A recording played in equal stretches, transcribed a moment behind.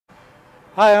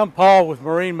Hi, I'm Paul with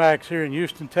MarineMax here in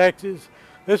Houston, Texas.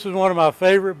 This is one of my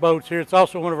favorite boats here. It's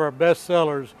also one of our best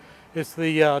sellers. It's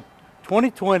the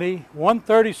 2020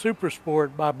 130 Super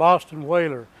Sport by Boston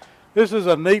Whaler. This is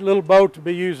a neat little boat to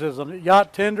be used as a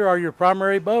yacht tender or your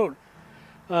primary boat.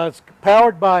 It's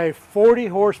powered by a 40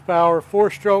 horsepower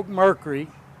four-stroke Mercury.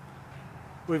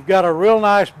 We've got a real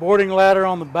nice boarding ladder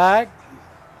on the back.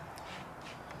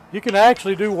 You can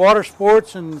actually do water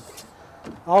sports and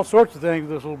all sorts of things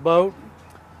with this little boat.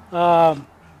 Got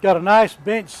a nice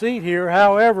bench seat here.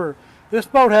 However, this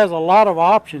boat has a lot of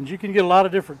options. You can get a lot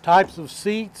of different types of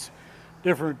seats,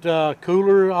 different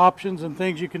cooler options and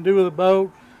things you can do with the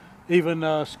boat,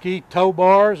 even ski tow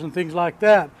bars and things like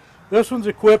that. This one's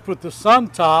equipped with the sun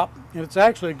top, and it's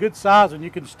actually a good size, and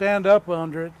you can stand up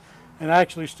under it and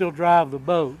actually still drive the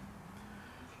boat.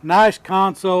 Nice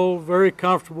console, very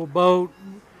comfortable boat.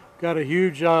 Got a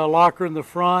huge locker in the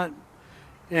front.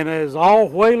 And as all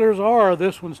whalers are,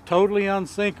 this one's totally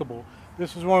unsinkable.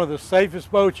 This is one of the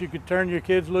safest boats you could turn your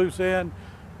kids loose in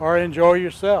or enjoy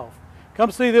yourself.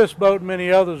 Come see this boat and many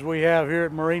others we have here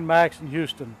at MarineMax in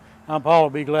Houston. I'm Paul. I'll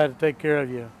be glad to take care of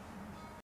you.